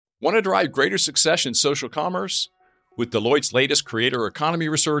Want to drive greater success in social commerce? With Deloitte's latest creator economy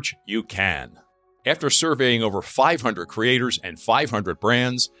research, you can. After surveying over 500 creators and 500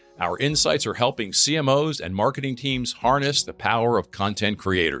 brands, our insights are helping CMOs and marketing teams harness the power of content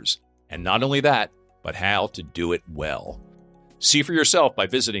creators. And not only that, but how to do it well. See for yourself by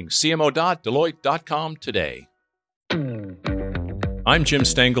visiting cmo.deloitte.com today. I'm Jim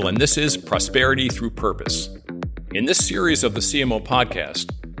Stengel, and this is Prosperity Through Purpose. In this series of the CMO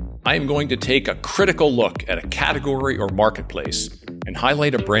podcast, I am going to take a critical look at a category or marketplace and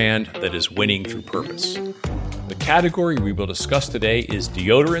highlight a brand that is winning through purpose. The category we will discuss today is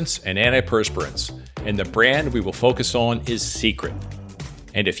deodorants and antiperspirants, and the brand we will focus on is Secret.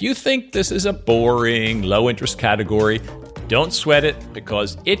 And if you think this is a boring, low-interest category, don't sweat it,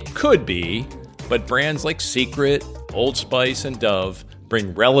 because it could be, but brands like Secret, Old Spice, and Dove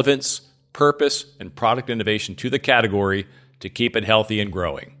bring relevance, purpose, and product innovation to the category to keep it healthy and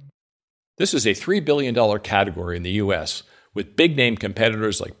growing. This is a $3 billion category in the U.S., with big-name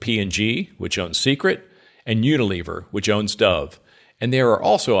competitors like P&G, which owns Secret, and Unilever, which owns Dove. And there are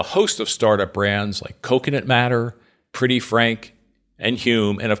also a host of startup brands like Coconut Matter, Pretty Frank, and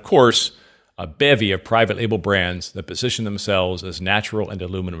Hume, and of course, a bevy of private label brands that position themselves as natural and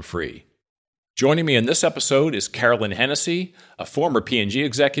aluminum-free. Joining me in this episode is Carolyn Hennessy, a former P&G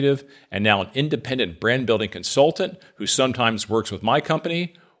executive and now an independent brand-building consultant who sometimes works with my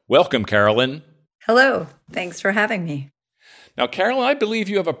company. Welcome, Carolyn. Hello. Thanks for having me. Now, Carolyn, I believe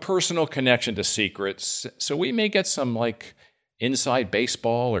you have a personal connection to Secrets, so we may get some inside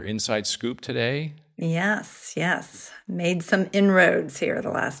baseball or inside scoop today. Yes. Made some inroads here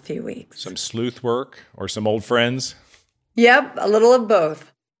the last few weeks. Some sleuth work or some old friends? Yep, a little of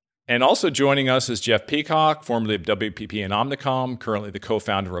both. And also joining us is Jeff Peacock, formerly of WPP and Omnicom, currently the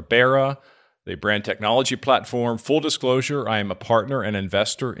co-founder of Bera, the brand technology platform. Full disclosure, I am a partner and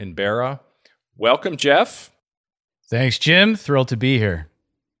investor in Bera. Welcome, Jeff. Thanks, Jim. Thrilled to be here.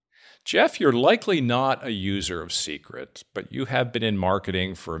 Jeff, you're likely not a user of Secret, but you have been in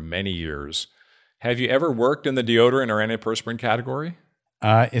marketing for many years. Have you ever worked in the deodorant or antiperspirant category?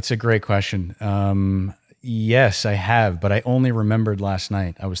 It's a great question. Yes, I have, but I only remembered last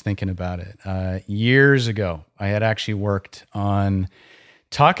night. I was thinking about it. Years ago, I had actually worked on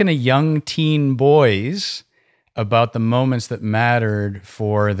talking to young teen boys about the moments that mattered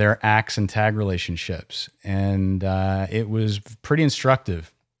for their axe and tag relationships. And it was pretty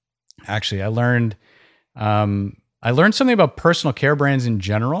instructive. Actually, I learned something about personal care brands in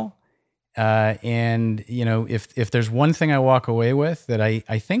general. And if there's one thing I walk away with that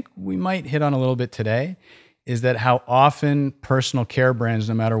I think we might hit on a little bit today, is that how often personal care brands,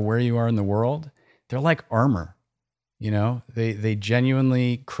 no matter where you are in the world, they're like armor. They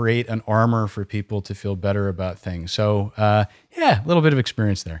genuinely create an armor for people to feel better about things. So, a little bit of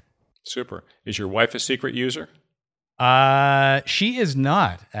experience there. Super. Is your wife a Secret user? She is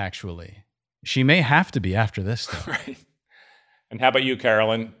not, actually. She may have to be after this, though. Right. And how about you,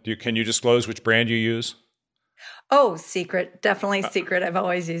 Carolyn? Can you disclose which brand you use? Oh, Secret. Definitely Secret. I've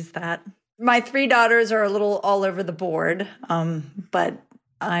always used that. My 3 daughters are a little all over the board, but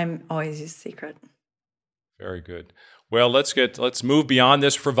I'm always use Secret. Very good. Well, let's move beyond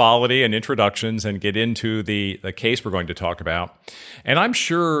this frivolity and introductions and get into the case we're going to talk about. And I'm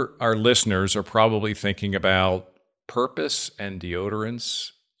sure our listeners are probably thinking about purpose and deodorants.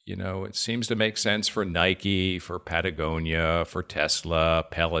 It seems to make sense for Nike, for Patagonia, for Tesla,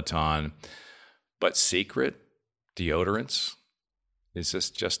 Peloton. But Secret deodorants? Is this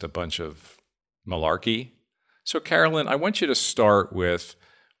just a bunch of malarkey? So, Carolyn, I want you to start with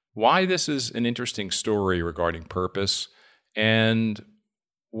why this is an interesting story regarding purpose, and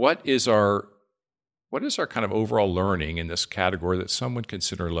what is our kind of overall learning in this category that some would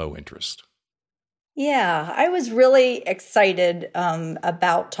consider low interest? Yeah, I was really excited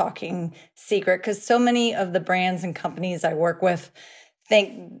about talking Secret because so many of the brands and companies I work with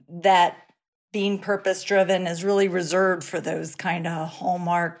think that being purpose-driven is really reserved for those kind of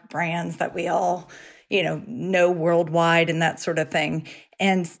hallmark brands that we all, know worldwide and that sort of thing.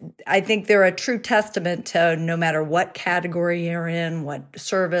 And I think they're a true testament to no matter what category you're in, what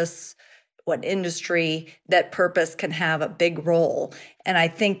service, what industry, that purpose can have a big role. And I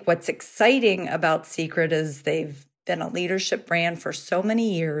think what's exciting about Secret is they've been a leadership brand for so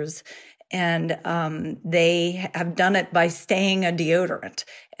many years, and they have done it by staying a deodorant.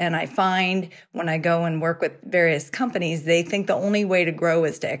 And I find when I go and work with various companies, they think the only way to grow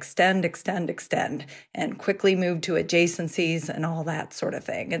is to extend, and quickly move to adjacencies and all that sort of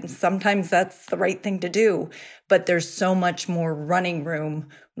thing. And sometimes that's the right thing to do, but there's so much more running room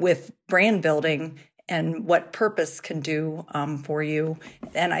with brand building and what purpose can do for you.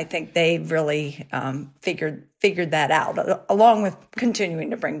 And I think they've really figured that out, along with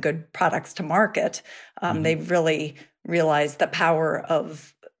continuing to bring good products to market. They've really realized the power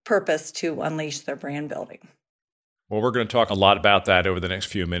of purpose to unleash their brand building. Well, we're going to talk a lot about that over the next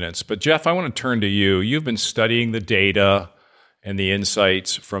few minutes. But Jeff, I want to turn to you. You've been studying the data and the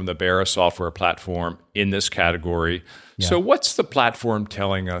insights from the Bara software platform in this category. Yeah. So what's the platform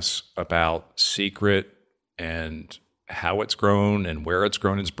telling us about Secret and how it's grown and where it's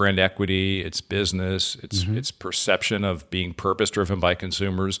grown, its brand equity, its business, its perception of being purpose-driven by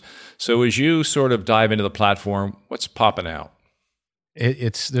consumers? So as you sort of dive into the platform, what's popping out?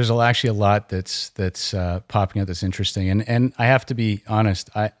 There's actually a lot that's popping out that's interesting. And I have to be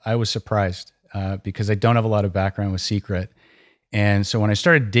honest, I was surprised because I don't have a lot of background with Secret. And so when I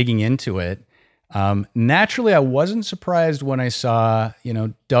started digging into it, naturally I wasn't surprised when I saw,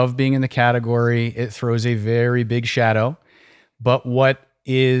 Dove being in the category. It throws a very big shadow. But what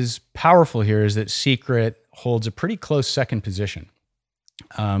is powerful here is that Secret holds a pretty close second position.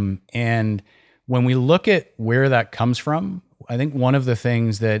 And when we look at where that comes from, I think one of the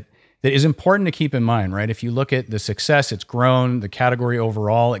things that is important to keep in mind, right? If you look at the success, it's grown, the category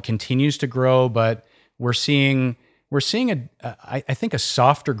overall, it continues to grow, but we're seeing I think a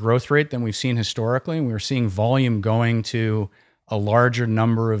softer growth rate than we've seen historically. And we're seeing volume going to a larger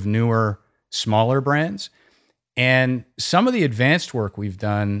number of newer, smaller brands. And some of the advanced work we've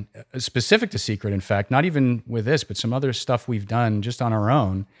done, specific to Secret, in fact, not even with this, but some other stuff we've done just on our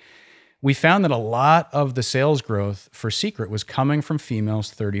own, we found that a lot of the sales growth for Secret was coming from females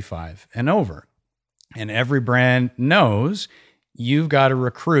 35 and over. And every brand knows you've got to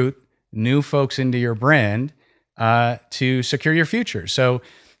recruit new folks into your brand to secure your future. So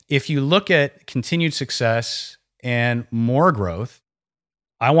if you look at continued success and more growth,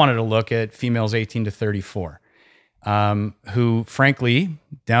 I wanted to look at females 18 to 34, who frankly,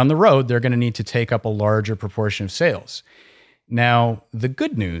 down the road, they're going to need to take up a larger proportion of sales. Now, the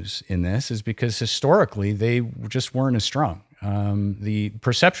good news in this is because historically, they just weren't as strong. The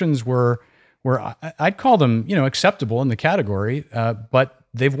perceptions were I'd call them, acceptable in the category, but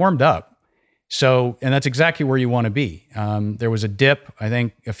they've warmed up. So, and that's exactly where you want to be. There was a dip, I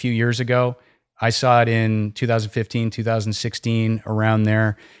think, a few years ago. I saw it in 2015, 2016, around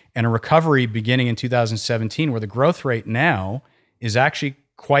there, and a recovery beginning in 2017, where the growth rate now is actually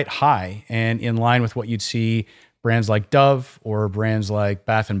quite high and in line with what you'd see brands like Dove or brands like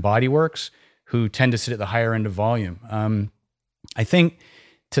Bath and Body Works, who tend to sit at the higher end of volume. I think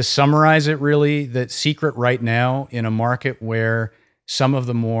to summarize it really, that Secret right now in a market where some of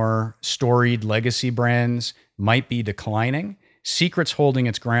the more storied legacy brands might be declining, Secret's holding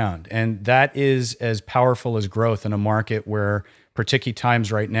its ground. And that is as powerful as growth in a market where, particularly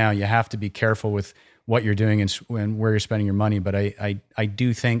times right now, you have to be careful with what you're doing and where you're spending your money. But I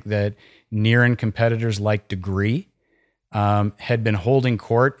do think that near-end competitors like Degree had been holding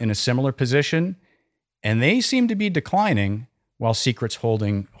court in a similar position, and they seem to be declining while Secret's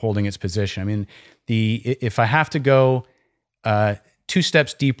holding its position. I mean, if I have to go 2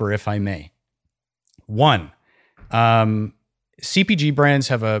 steps deeper, if I may. One, CPG brands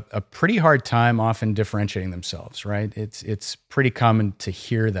have a pretty hard time often differentiating themselves, right? It's pretty common to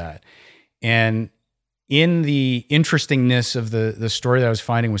hear that. And in the interestingness of the story that I was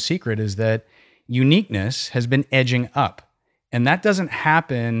finding with Secret is that uniqueness has been edging up. And that doesn't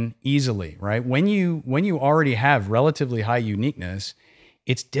happen easily, right? When you already have relatively high uniqueness,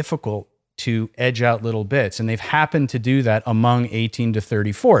 it's difficult to edge out little bits. And they've happened to do that among 18 to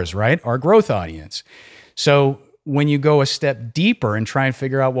 34s, right? Our growth audience. So when you go a step deeper and try and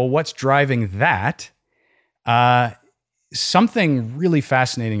figure out, well, what's driving that? Something really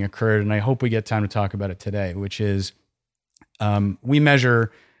fascinating occurred, and I hope we get time to talk about it today, which is we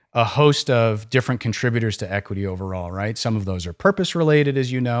measure a host of different contributors to equity overall, right? Some of those are purpose related, as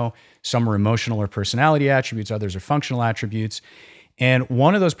you know. Some are emotional or personality attributes. Others are functional attributes. And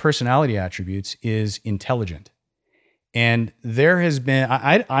one of those personality attributes is intelligent. And there has been,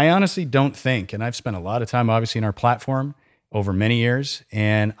 I honestly don't think, and I've spent a lot of time obviously in our platform over many years,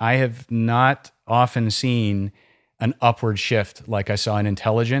 and I have not often seen an upward shift like I saw in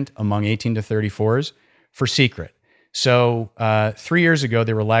intelligent among 18 to 34s for Secret. So 3 years ago,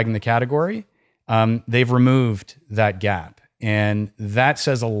 they were lagging the category. They've removed that gap. And that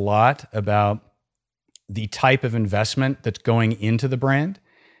says a lot about the type of investment that's going into the brand.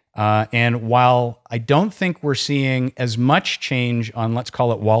 And while I don't think we're seeing as much change on, let's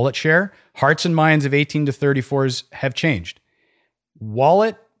call it wallet share, hearts and minds of 18 to 34s have changed.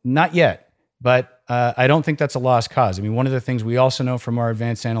 Wallet, not yet, but I don't think that's a lost cause. I mean, one of the things we also know from our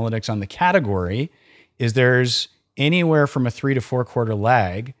advanced analytics on the category is there's anywhere from a 3 to 4 quarter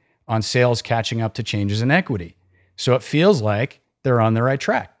lag on sales catching up to changes in equity. So it feels like they're on the right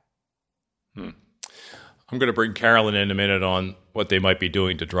track. I'm going to bring Carolyn in a minute on what they might be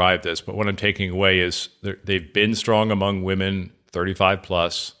doing to drive this. But what I'm taking away is they've been strong among women 35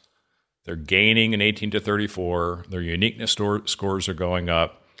 plus. They're gaining in 18 to 34. Their uniqueness scores are going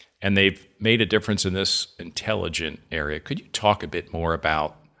up. And they've made a difference in this intelligent area. Could you talk a bit more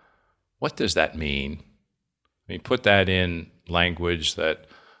about what does that mean? I mean, put that in language that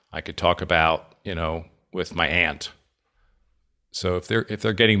I could talk about, with my aunt. So if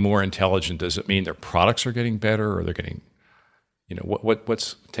they're getting more intelligent, does it mean their products are getting better, or they're getting,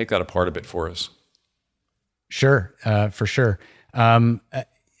 what's take that apart a bit for us? Sure, for sure.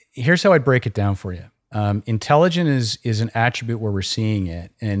 Here's how I'd break it down for you. Intelligent is an attribute where we're seeing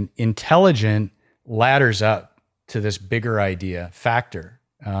it, and intelligent ladders up to this bigger factor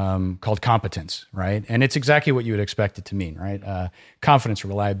called competence, right? And it's exactly what you would expect it to mean, right? Confidence,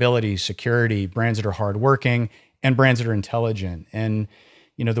 reliability, security, brands that are hardworking, and brands that are intelligent. And,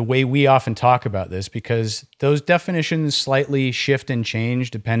 the way we often talk about this, because those definitions slightly shift and change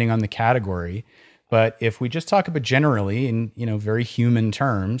depending on the category. But if we just talk about generally in, very human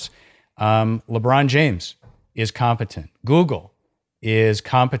terms, LeBron James is competent. Google is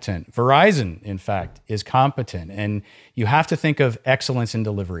competent. Verizon, in fact, is competent. And you have to think of excellence in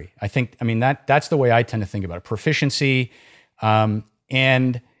delivery. That's the way I tend to think about it. Proficiency.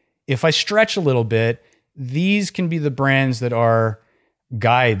 And if I stretch a little bit, these can be the brands that are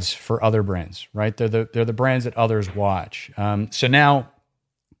guides for other brands, right? They're the brands that others watch. So now,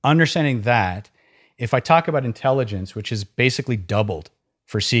 understanding that, if I talk about intelligence, which has basically doubled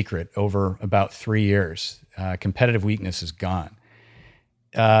for Secret over about 3 years, competitive weakness is gone.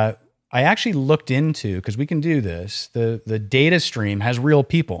 I actually looked into, because we can do this, the data stream has real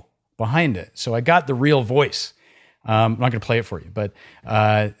people behind it. So I got the real voice. I'm not going to play it for you, but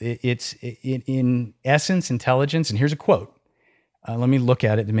it's in essence, intelligence. And here's a quote. Let me look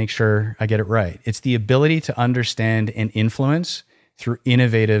at it to make sure I get it right. It's the ability to understand and influence through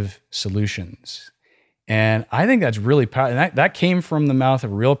innovative solutions. And I think that's really powerful. And that came from the mouth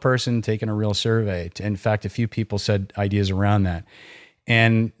of a real person taking a real survey. In fact, a few people said ideas around that.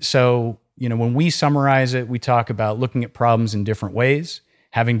 And so, when we summarize it, we talk about looking at problems in different ways,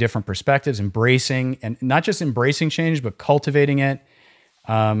 having different perspectives, embracing, and not just embracing change, but cultivating it.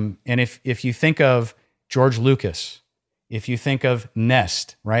 And if you think of George Lucas, if you think of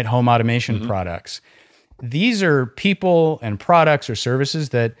Nest, right, home automation products, these are people and products or services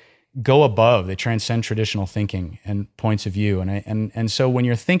that go above, they transcend traditional thinking and points of view. And so when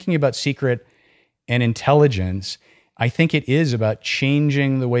you're thinking about Secret and intelligence, I think it is about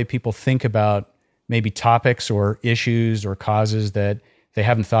changing the way people think about maybe topics or issues or causes that they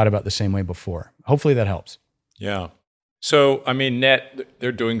haven't thought about the same way before. Hopefully that helps. Yeah. So, Net,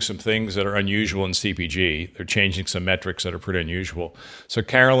 they're doing some things that are unusual in CPG. They're changing some metrics that are pretty unusual. So,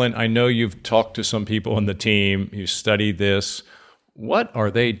 Carolyn, I know you've talked to some people on the team. You've studied this. What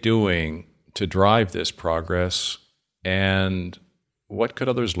are they doing to drive this progress, and what could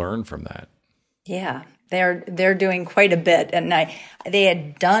others learn from that? Yeah, they're doing quite a bit, and they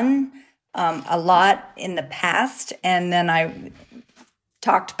had done a lot in the past, and then I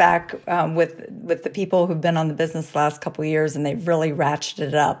talked back with the people who've been on the business the last couple of years, and they've really ratcheted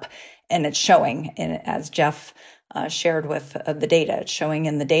it up, and it's showing. And as Jeff shared with the data, it's showing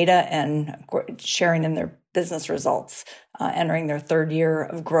in the data and sharing in their business results, entering their third year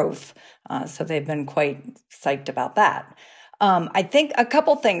of growth. So they've been quite psyched about that. I think a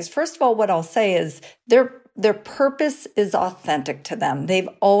couple things. First of all, what I'll say is their purpose is authentic to them. They've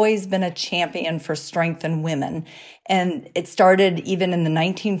always been a champion for strength in women. And it started even in the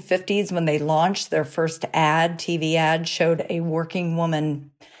 1950s when they launched their first TV ad showed a working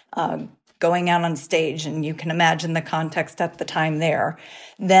woman going out on stage. And you can imagine the context at the time there.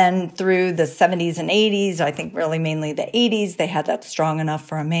 Then through the 70s and 80s, I think really mainly the 80s, they had that strong enough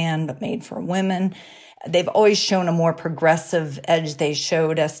for a man, but made for women. They've always shown a more progressive edge. They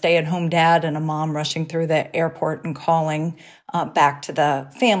showed a stay-at-home dad and a mom rushing through the airport and calling back to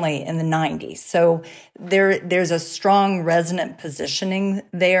the family in the 90s. So there's a strong resonant positioning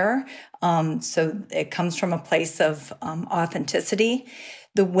there. So it comes from a place of authenticity.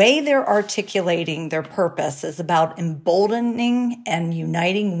 The way they're articulating their purpose is about emboldening and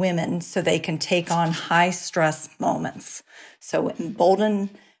uniting women so they can take on high-stress moments. So emboldening,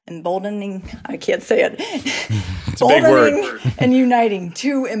 I can't say it. It's a big word. And uniting,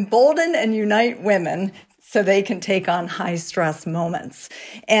 to embolden and unite women so they can take on high stress moments.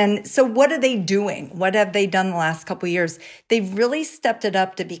 And so what are they doing? What have they done the last couple of years? They've really stepped it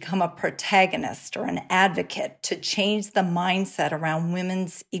up to become a protagonist or an advocate to change the mindset around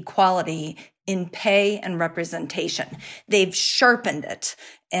women's equality in pay and representation. They've sharpened it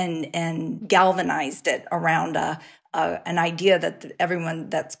and galvanized it around an idea that everyone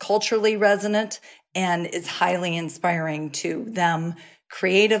that's culturally resonant and is highly inspiring to them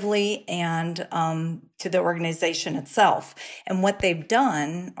creatively and to the organization itself. And what they've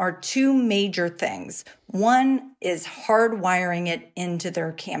done are two major things. One is hardwiring it into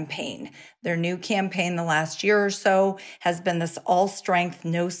their campaign. Their new campaign the last year or so has been this All Strength,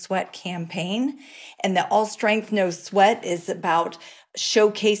 No Sweat campaign. And the All Strength, No Sweat is about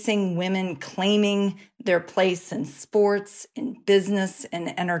showcasing women claiming their place in sports, in business,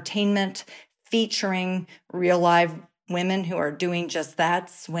 and entertainment, featuring real live women who are doing just that.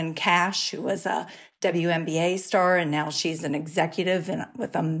 Swin Cash, who was a WNBA star, and now she's an executive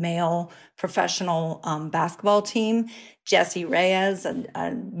with a male professional basketball team. Jessie Reyez,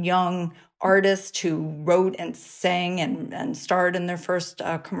 a young artist who wrote and sang and starred in their first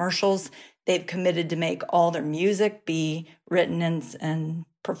commercials. They've committed to make all their music be written and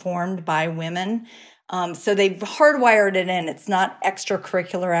performed by women. So they've hardwired it in. It's not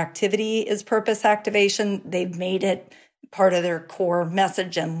extracurricular activity is purpose activation. They've made it part of their core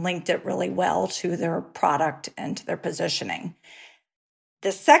message and linked it really well to their product and to their positioning.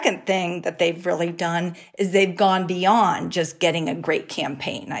 The second thing that they've really done is they've gone beyond just getting a great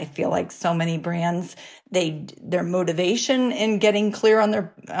campaign. I feel like so many brands, their motivation in getting clear on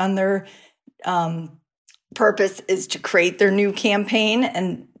their purpose is to create their new campaign,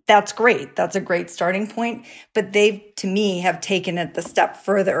 and that's great. That's a great starting point. But they, to me, have taken it the step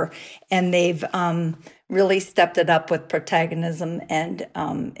further, and they've really stepped it up with protagonism and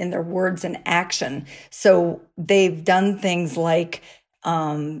in their words and action. So they've done things like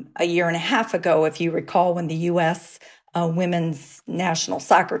a year and a half ago, if you recall, when the U.S. Women's national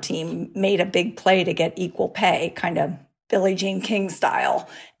soccer team made a big play to get equal pay, kind of Billie Jean King style,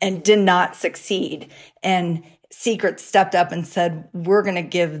 and did not succeed. And Secret stepped up and said, we're going to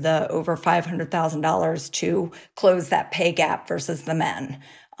give the over $500,000 to close that pay gap versus the men.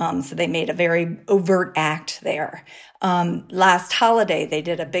 So they made a very overt act there. Last holiday, they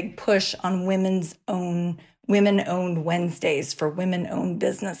did a big push on women-owned Wednesdays for women-owned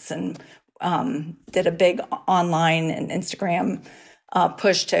business, and did a big online and Instagram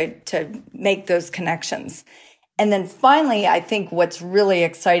push to make those connections. And then finally, I think what's really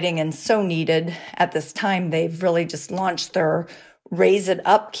exciting and so needed at this time, they've really just launched their Raise It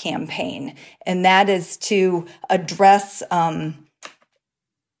Up campaign. And that is to address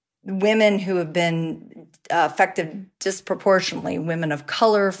women who have been affected disproportionately, women of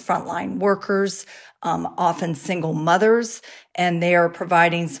color, frontline workers, often single mothers, and they are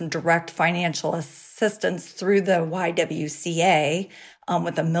providing some direct financial assistance through the YWCA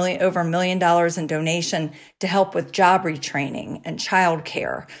with over $1 million in donation to help with job retraining and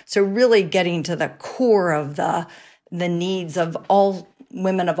childcare. So really getting to the core of the needs of all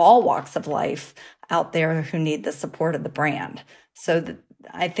women of all walks of life out there who need the support of the brand. So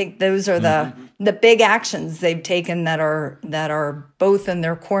I think those are the big actions they've taken that are both in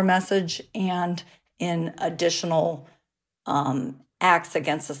their core message and in additional acts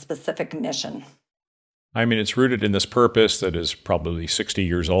against a specific mission. I mean, it's rooted in this purpose that is probably 60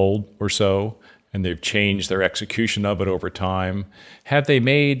 years old or so, and they've changed their execution of it over time. Have they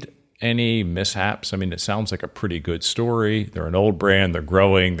made any mishaps? I mean, it sounds like a pretty good story. They're an old brand, they're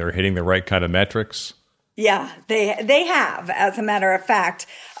growing, they're hitting the right kind of metrics. Yeah, they have, as a matter of fact.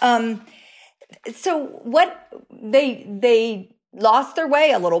 So what they lost their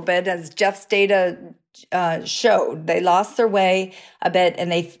way a little bit, as Jeff's data showed. They lost their way a bit, and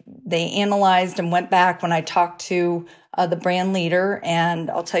they analyzed and went back when I talked to the brand leader,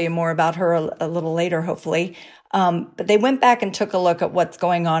 and I'll tell you more about her a little later, hopefully. But they went back and took a look at what's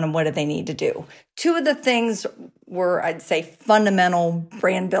going on and what do they need to do. Two of the things were, I'd say, fundamental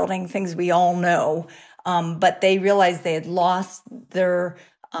brand building things we all know, but they realized they had lost their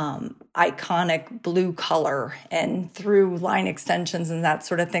iconic blue color, and through line extensions and that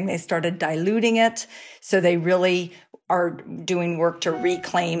sort of thing, they started diluting it. So they really are doing work to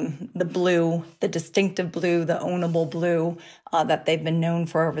reclaim the blue, the distinctive blue, the ownable blue that they've been known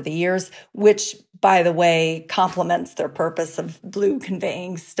for over the years, which, by the way, complements their purpose of blue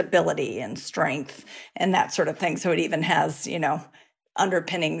conveying stability and strength and that sort of thing. So it even has,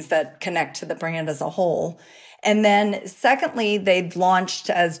 underpinnings that connect to the brand as a whole. And then secondly, they've launched,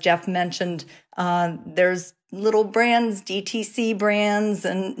 as Jeff mentioned, there's little brands, DTC brands,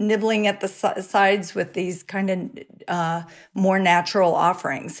 and nibbling at the sides with these kind of more natural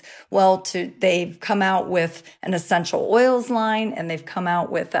offerings. Well, they've come out with an essential oils line, and they've come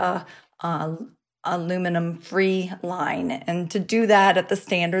out with a aluminum-free line. And to do that at the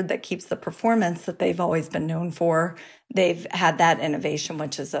standard that keeps the performance that they've always been known for, they've had that innovation,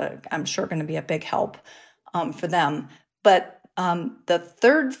 which is I'm sure going to be a big help for them. But the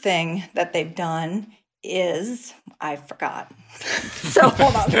third thing that they've done is, I forgot. So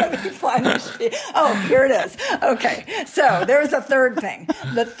hold on, let me find the sheet. Oh, here it is. Okay, so there's a third thing.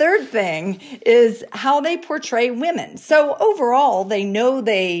 The third thing is how they portray women. So overall, they know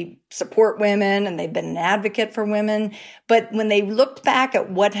they support women and they've been an advocate for women. But when they looked back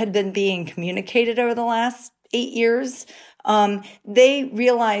at what had been being communicated over the last 8 years, they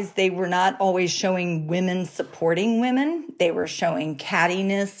realized they were not always showing women supporting women. They were showing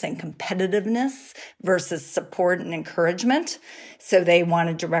cattiness and competitiveness versus support and encouragement. So they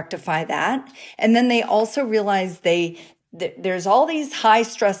wanted to rectify that. And then they also realized there's all these high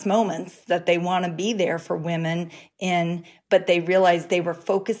stress moments that they want to be there for women in, but they realized they were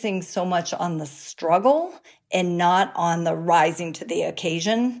focusing so much on the struggle and not on the rising to the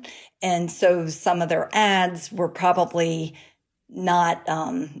occasion. And so some of their ads were probably not,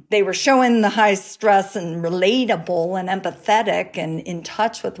 they were showing the high stress and relatable and empathetic and in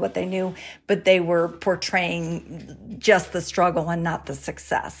touch with what they knew, but they were portraying just the struggle and not the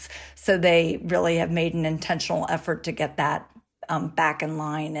success. So they really have made an intentional effort to get that back in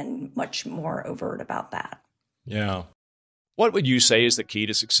line and much more overt about that. Yeah. What would you say is the key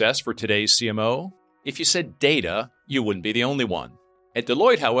to success for today's CMO? If you said data, you wouldn't be the only one. At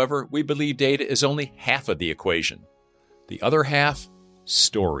Deloitte, however, we believe data is only half of the equation. The other half,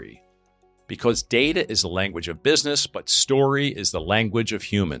 story. Because data is the language of business, but story is the language of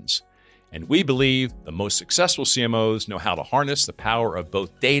humans. And we believe the most successful CMOs know how to harness the power of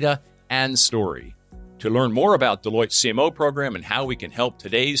both data and story. To learn more about Deloitte's CMO program and how we can help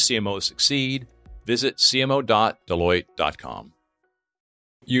today's CMOs succeed, visit cmo.deloitte.com.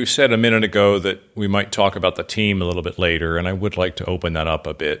 You said a minute ago that we might talk about the team a little bit later, and I would like to open that up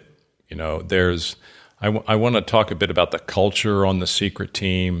a bit. You know, I want to talk a bit about the culture on the Secret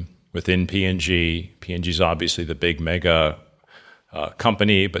team within P&G. P&G is obviously the big mega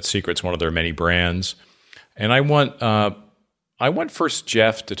company, but Secret's one of their many brands. And I want first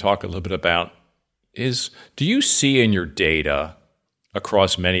Jeff to talk a little bit about do you see in your data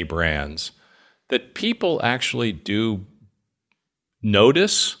across many brands that people actually do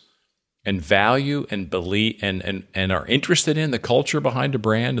notice and value and believe and are interested in the culture behind a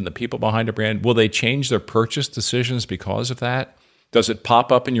brand and the people behind a brand? Will they change their purchase decisions because of that? Does it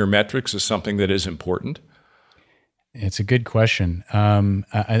pop up in your metrics as something that is important? It's a good question.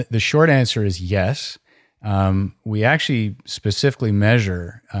 The short answer is yes. We actually specifically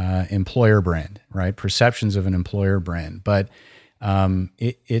measure employer brand, right? Perceptions of an employer brand, but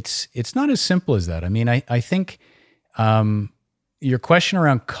it's not as simple as that. I mean, I think your question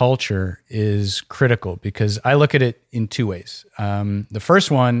around culture is critical because I look at it in two ways. The first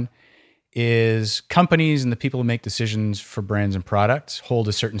one is companies and the people who make decisions for brands and products hold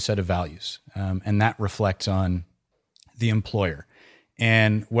a certain set of values, and that reflects on the employer.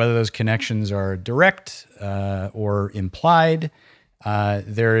 And whether those connections are direct or implied,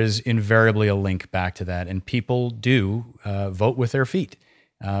 there is invariably a link back to that. And people do vote with their feet.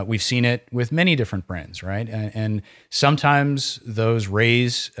 We've seen it with many different brands, right? And sometimes those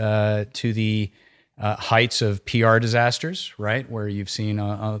raise to the heights of PR disasters, right? Where you've seen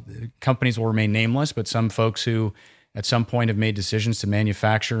companies will remain nameless, but some folks who at some point have made decisions to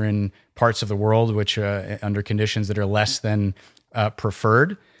manufacture in parts of the world which under conditions that are less than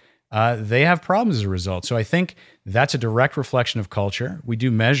preferred, they have problems as a result. So I think that's a direct reflection of culture. We do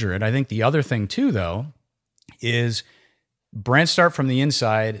measure it. I think the other thing too, though, is brands start from the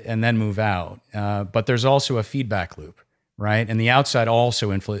inside and then move out. But there's also a feedback loop, right? And the outside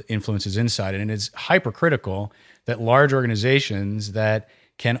also influences inside. And it's hypercritical that large organizations that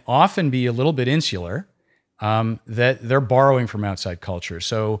can often be a little bit insular, that they're borrowing from outside culture.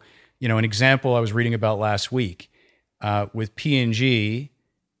 So, an example I was reading about last week with P&G,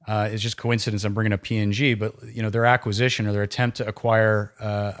 it's just coincidence I'm bringing up P&G, but their acquisition or their attempt to acquire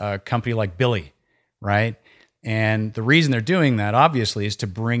a company like Billy, right? And the reason they're doing that, obviously, is to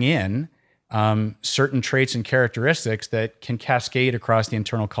bring in certain traits and characteristics that can cascade across the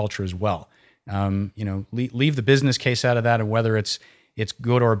internal culture as well. Leave the business case out of that, and whether it's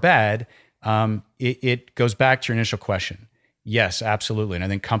good or bad, it goes back to your initial question. Yes, absolutely. And I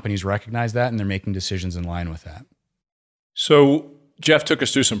think companies recognize that and they're making decisions in line with that. So Jeff took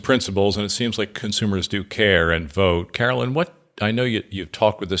us through some principles, and it seems like consumers do care and vote. Carolyn, I know you've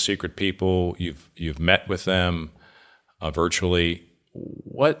talked with the Secret people, you've met with them virtually.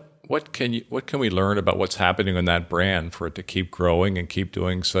 What can we learn about what's happening in that brand for it to keep growing and keep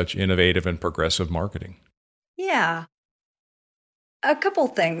doing such innovative and progressive marketing? Yeah. A couple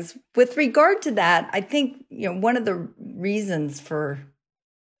things. With regard to that, I think, one of the reasons for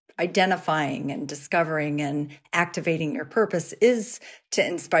identifying and discovering and activating your purpose is to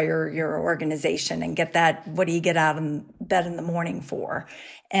inspire your organization and get that, what do you get out of bed in the morning for?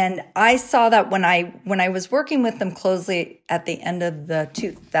 And I saw that when I was working with them closely at the end of the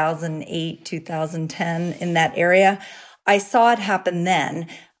 2008, 2010 in that area, I saw it happen then.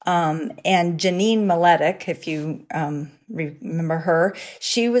 And Janine Maletic, if you remember her,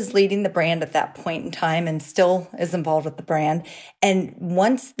 she was leading the brand at that point in time and still is involved with the brand. And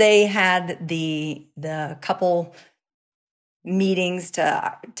once they had the couple meetings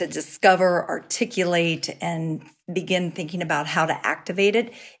to discover, articulate, and begin thinking about how to activate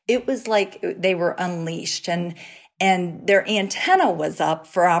it, it was like they were unleashed. And their antenna was up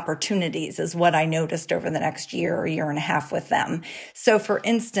for opportunities is what I noticed over the next year or year and a half with them. So for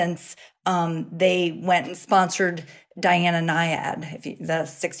instance, they went and sponsored Diana Nyad, the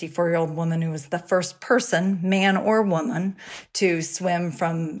 64-year-old woman who was the first person, man or woman, to swim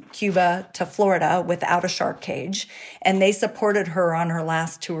from Cuba to Florida without a shark cage. And they supported her on her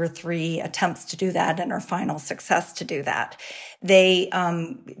last 2 or 3 attempts to do that and her final success to do that. They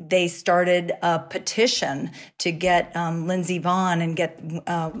started a petition to get Lindsey Vonn and get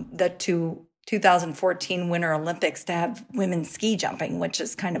the 2014 Winter Olympics to have women's ski jumping, which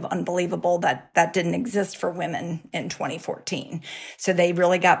is kind of unbelievable that didn't exist for women in 2014. So they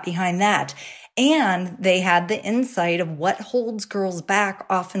really got behind that. And they had the insight of what holds girls back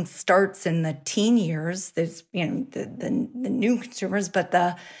often starts in the teen years. There's, the new consumers, but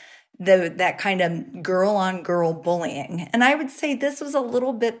that kind of girl on girl bullying. And I would say this was a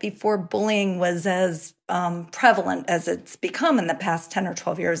little bit before bullying was as prevalent as it's become in the past 10 or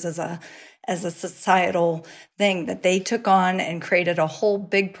 12 years as a societal thing, that they took on and created a whole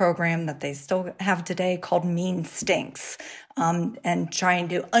big program that they still have today called Mean Stinks, and trying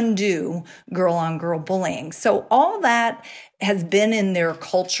to undo girl-on-girl bullying. So all that has been in their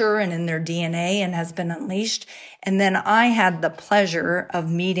culture and in their DNA and has been unleashed. And then I had the pleasure of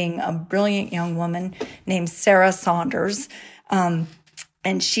meeting a brilliant young woman named Sarah Saunders,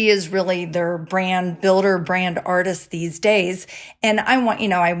 and she is really their brand builder, brand artist these days. And I want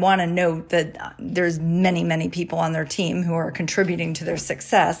to note that there's many, many people on their team who are contributing to their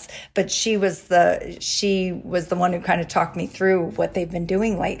success. But she was the one who kind of talked me through what they've been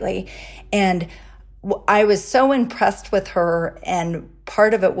doing lately. And I was so impressed with her. And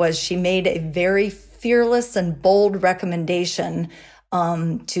part of it was she made a very fearless and bold recommendation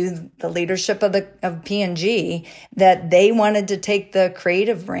to the leadership of P&G that they wanted to take the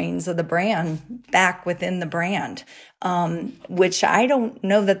creative reins of the brand back within the brand, which I don't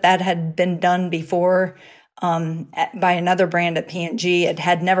know that had been done before by another brand at P&G. It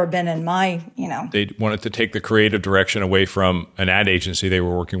had never been in my, They wanted to take the creative direction away from an ad agency they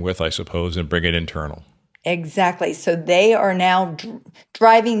were working with, I suppose, and bring it internal. Exactly. So they are now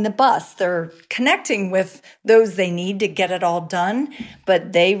driving the bus. They're connecting with those they need to get it all done.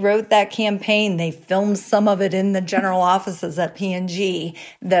 But they wrote that campaign. They filmed some of it in the general offices at P&G.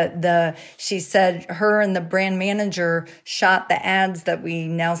 She said her and the brand manager shot the ads that we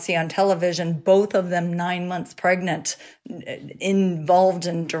now see on television, both of them 9 months pregnant, involved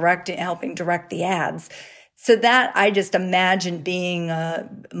in helping direct the ads. So that I just imagine being a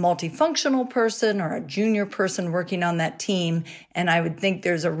multifunctional person or a junior person working on that team. And I would think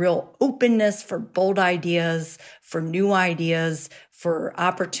there's a real openness for bold ideas, for new ideas, for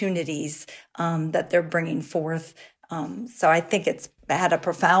opportunities that they're bringing forth. So I think it's had a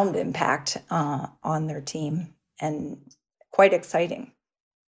profound impact on their team and quite exciting.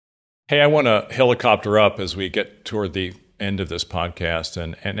 Hey, I want to helicopter up as we get toward the end of this podcast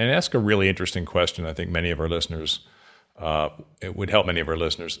and ask a really interesting question. I think many of our listeners, it would help many of our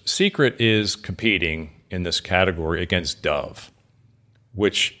listeners. Secret is competing in this category against Dove,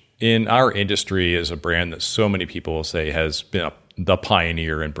 which in our industry is a brand that so many people say has been the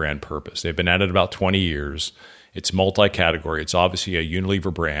pioneer in brand purpose. They've been at it about 20 years. It's multi-category. It's obviously a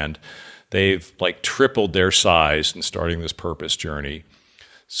Unilever brand. They've tripled their size in starting this purpose journey.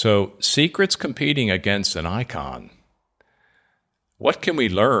 So Secret's competing against an icon. What can we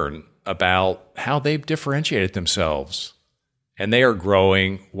learn about how they've differentiated themselves? And they are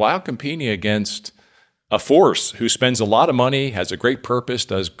growing while competing against a force who spends a lot of money, has a great purpose,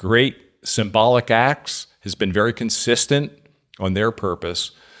 does great symbolic acts, has been very consistent on their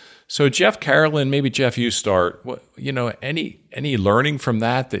purpose. So Jeff, Carolyn, maybe Jeff, you start. Any learning from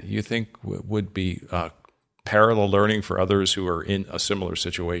that you think would be parallel learning for others who are in a similar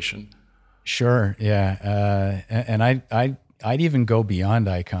situation? Sure. Yeah. And I'd even go beyond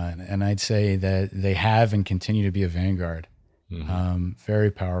Icon, and I'd say that they have and continue to be a vanguard. Mm-hmm. Very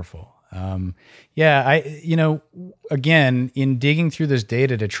powerful. Again, in digging through this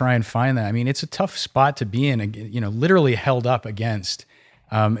data to try and find that, I mean, it's a tough spot to be in, literally held up against,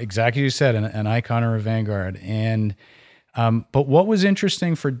 exactly as you said, an Icon or a vanguard. And, but what was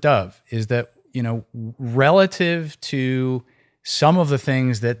interesting for Dove is that, relative to some of the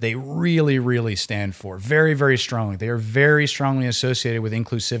things that they really, really stand for very, very strongly, they are very strongly associated with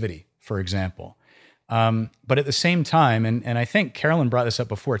inclusivity, for example. But at the same time, and I think Carolyn brought this up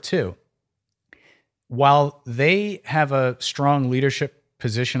before too, while they have a strong leadership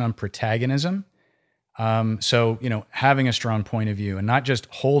position on protagonism, having a strong point of view and not just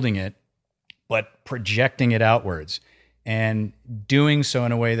holding it, but projecting it outwards and doing so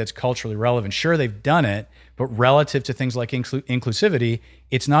in a way that's culturally relevant. Sure, they've done it, but relative to things like inclusivity,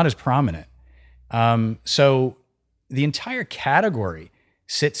 it's not as prominent. So the entire category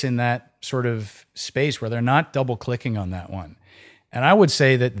sits in that sort of space where they're not double clicking on that one. And I would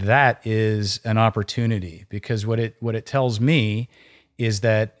say that is an opportunity, because what it tells me is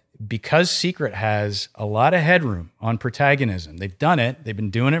that because Secret has a lot of headroom on protagonism, they've done it, they've been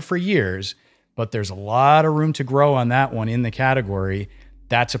doing it for years, but there's a lot of room to grow on that one in the category.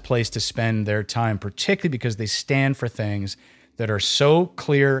 That's a place to spend their time, particularly because they stand for things that are so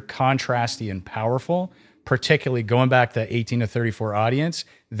clear, contrasty, and powerful, particularly going back to the 18 to 34 audience.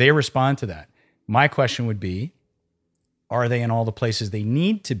 They respond to that. My question would be, are they in all the places they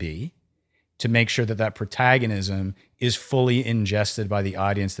need to be to make sure that protagonism is fully ingested by the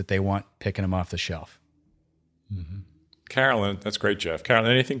audience that they want picking them off the shelf? Mm-hmm. Carolyn, that's great, Jeff. Carolyn,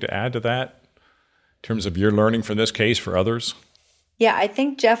 anything to add to that in terms of your learning from this case for others? Yeah, I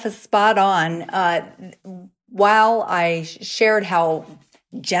think Jeff is spot on. While I shared how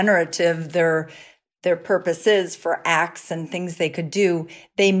generative their purpose is for acts and things they could do,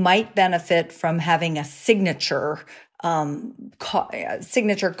 they might benefit from having a signature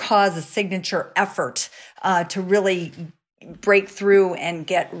cause, a signature effort to really break through and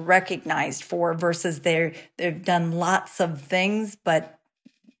get recognized for, versus they've done lots of things, but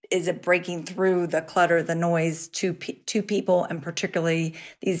is it breaking through the clutter, the noise to people, and particularly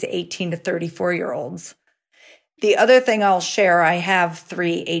these 18 to 34-year-olds? The other thing I'll share, I have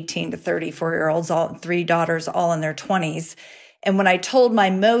 3 18 to 34-year-olds, 3 daughters, all in their 20s. And when I told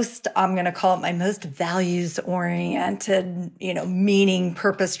I'm going to call it my most values-oriented, meaning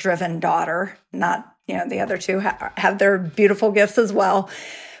purpose-driven daughter, not, the other two have their beautiful gifts as well.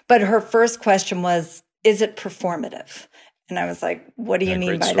 But her first question was, is it performative? And I was like, what do you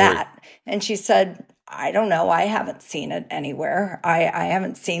mean by that? And she said, I don't know. I haven't seen it anywhere. I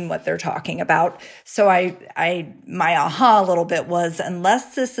haven't seen what they're talking about. So my aha a little bit was,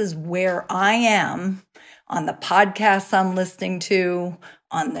 unless this is where I am on the podcasts I'm listening to,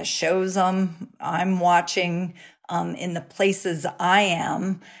 on the shows I'm watching, in the places I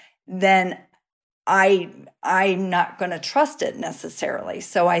am, then I'm not going to trust it necessarily.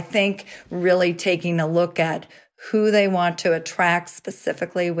 So I think really taking a look at who they want to attract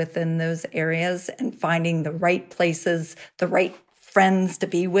specifically within those areas and finding the right places, the right friends to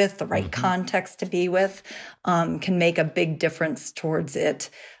be with, the right context to be with, can make a big difference towards it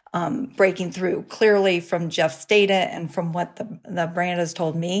breaking through. Clearly, from Jeff's data and from what the brand has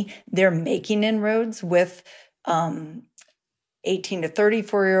told me, they're making inroads with 18 to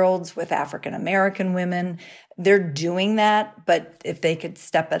 34-year-olds, with African-American women. They're doing that, but if they could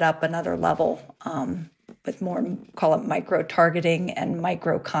step it up another level, with more, call it micro-targeting and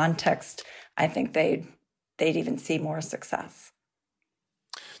micro-context, I think they'd even see more success.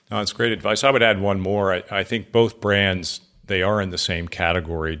 No, that's great advice. I would add one more. I think both brands, they are in the same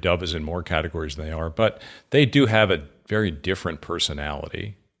category. Dove is in more categories than they are, but they do have a very different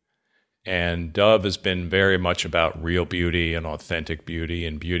personality. And Dove has been very much about real beauty and authentic beauty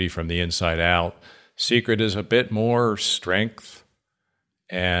and beauty from the inside out. Secret is a bit more strength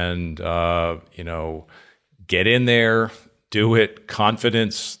and, get in there, do it,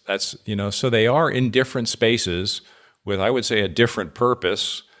 confidence. That's, so they are in different spaces with, I would say, a different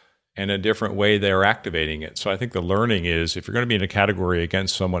purpose and a different way they're activating it. So I think the learning is, if you're going to be in a category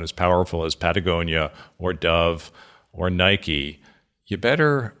against someone as powerful as Patagonia or Dove or Nike, you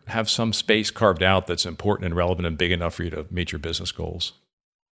better have some space carved out that's important and relevant and big enough for you to meet your business goals.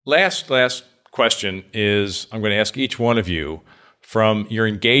 Last question is, I'm going to ask each one of you, from your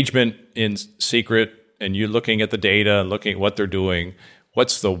engagement in Secret and you looking at the data and looking at what they're doing,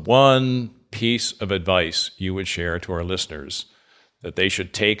 what's the one piece of advice you would share to our listeners that they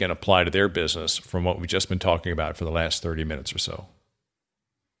should take and apply to their business from what we've just been talking about for the last 30 minutes or so?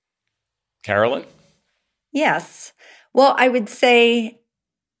 Carolyn? Yes. Well, I would say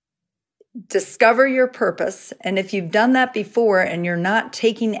discover your purpose. And if you've done that before and you're not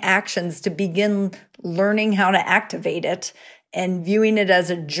taking actions to begin learning how to activate it and viewing it as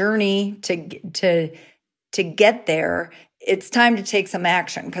a journey to get there, it's time to take some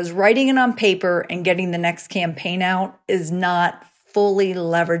action, because writing it on paper and getting the next campaign out is not fully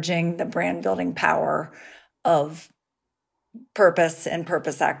leveraging the brand building power of purpose and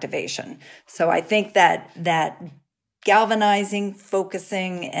purpose activation. So I think that galvanizing,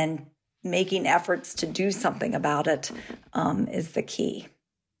 focusing, and making efforts to do something about it is the key.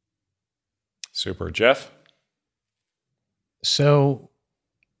 Super. Jeff? So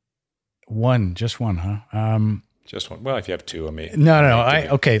just one, huh? Just one. Well, if you have two, I mean. No.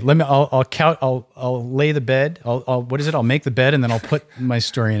 Okay. I'll count. I'll lay the bed. I'll make the bed and then I'll put my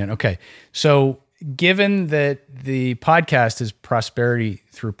story in it. Okay. So given that the podcast is prosperity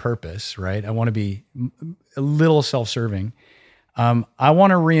through purpose, right? I want to be a little self-serving. I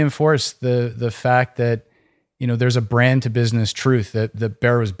want to reinforce the fact that, there's a brand to business truth that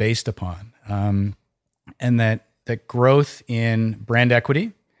Bear was based upon. And that growth in brand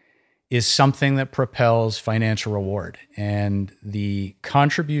equity is something that propels financial reward. And the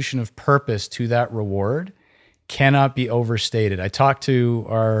contribution of purpose to that reward cannot be overstated. I talked to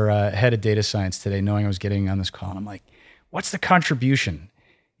our head of data science today, knowing I was getting on this call. And I'm like, what's the contribution?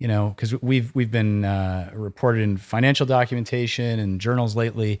 Because we've been reported in financial documentation and journals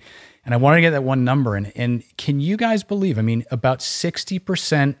lately. And I wanted to get that one number. And can you guys believe, about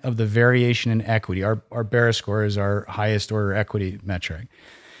 60% of the variation in equity, our Bear score is our highest order equity metric.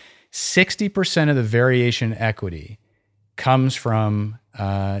 60% of the variation in equity comes from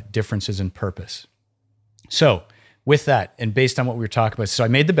differences in purpose. So with that, and based on what we were talking about, so I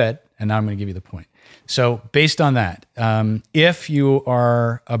made the bed, and now I'm going to give you the point. So based on that, if you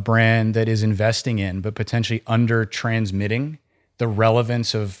are a brand that is investing in, but potentially under transmitting the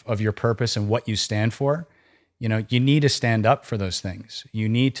relevance of your purpose and what you stand for, you need to stand up for those things. You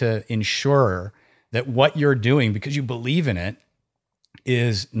need to ensure that what you're doing, because you believe in it,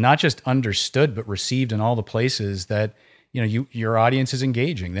 is not just understood, but received in all the places that, your audience is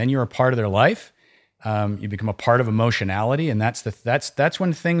engaging. Then you're a part of their life. You become a part of emotionality, and that's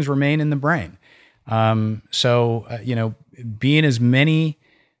when things remain in the brain. Be in as many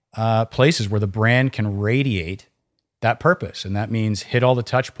places where the brand can radiate that purpose. And that means hit all the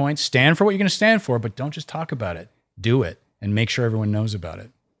touch points, stand for what you're going to stand for, but don't just talk about it, do it, and make sure everyone knows about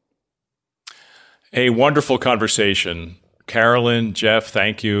it. A wonderful conversation. Carolyn, Jeff,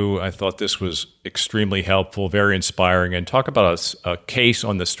 thank you. I thought this was extremely helpful, very inspiring, and talk about a case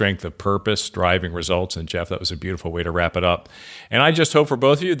on the strength of purpose driving results. And Jeff, that was a beautiful way to wrap it up. And I just hope for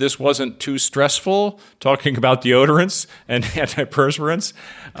both of you, this wasn't too stressful talking about deodorants and antiperspirants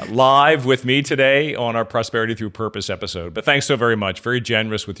live with me today on our Prosperity Through Purpose episode. But thanks so very much. Very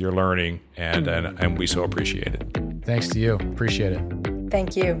generous with your learning, and we so appreciate it. Thanks to you. Appreciate it.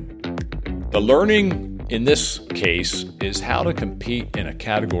 Thank you. The learning in this case is how to compete in a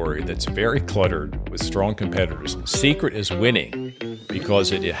category that's very cluttered with strong competitors. Secret is winning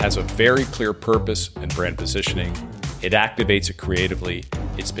because it has a very clear purpose and brand positioning. It activates it creatively.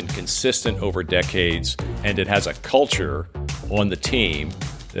 It's been consistent over decades, and it has a culture on the team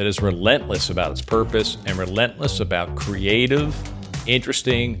that is relentless about its purpose and relentless about creative,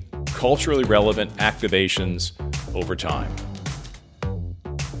 interesting, culturally relevant activations over time.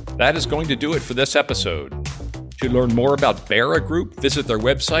 That is going to do it for this episode. To learn more about Bera Group, visit their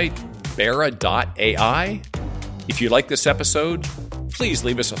website, bera.ai. If you like this episode, please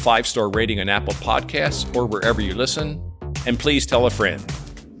leave us a 5-star rating on Apple Podcasts or wherever you listen, and please tell a friend.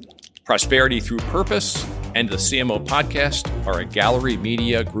 Prosperity Through Purpose and the CMO Podcast are a Gallery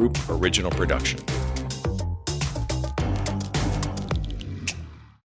Media Group original production.